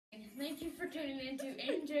Thank you for tuning in to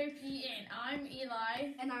NJPN. I'm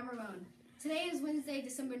Eli. And I'm Ramon. Today is Wednesday,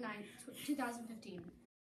 December 9th, 2015.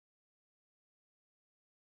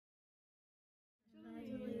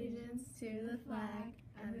 Pledge allegiance to the flag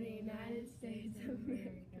of the United States of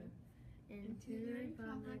America and to the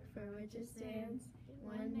republic for which it stands,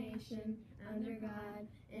 one nation, under God,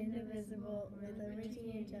 indivisible, with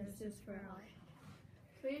liberty and justice for all.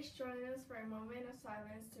 Please join us for a moment of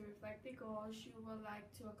silence to reflect the goals you would like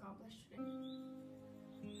to accomplish today.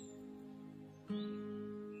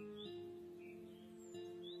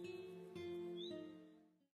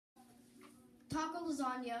 Taco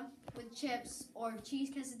lasagna with chips or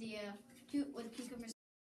cheese quesadilla with cucumbers.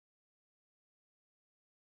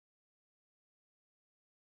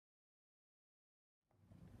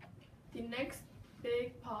 The next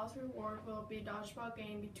big pause reward will be a dodgeball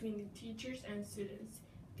game between the teachers and students.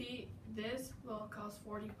 This will cost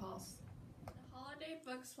 40 pals. The holiday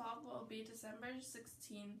book swap will be December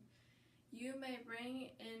 16th. You may bring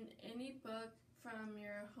in any book from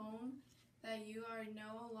your home that you are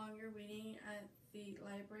no longer reading at the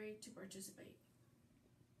library to participate.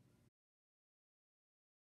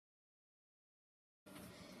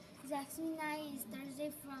 Zaxby night is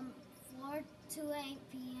Thursday from 4 to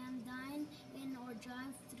 8 p.m. Dine in or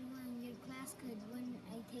drive through and your class could win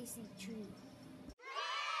a tasty treat.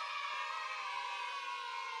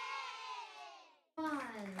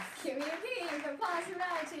 Give me a P for positive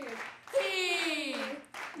attitude. P.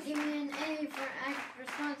 Give me an A for act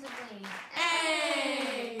responsibly. A.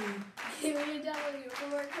 Give me a W for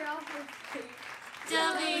work cooperatively.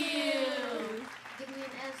 W. Give me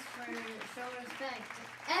an S for show respect.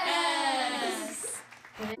 S.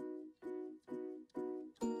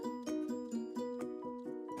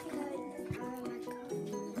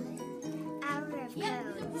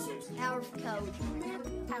 Hour of code.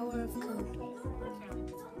 Hour of code.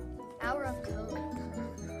 Hour of code.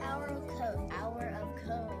 Hour of code. Hour of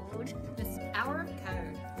code. This hour of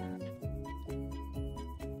code.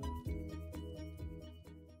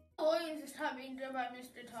 Williams is caught being good by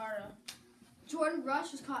Mr. Tara. Jordan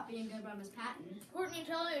Rush was caught being good by Miss Patton. Courtney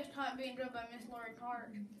Tully is caught being good by Miss Lori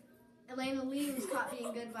Hart. Elena Lee was caught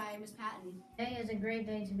being good by Miss Patton. Today is a great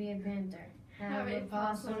day to be a Panther. Have a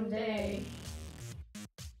possum day.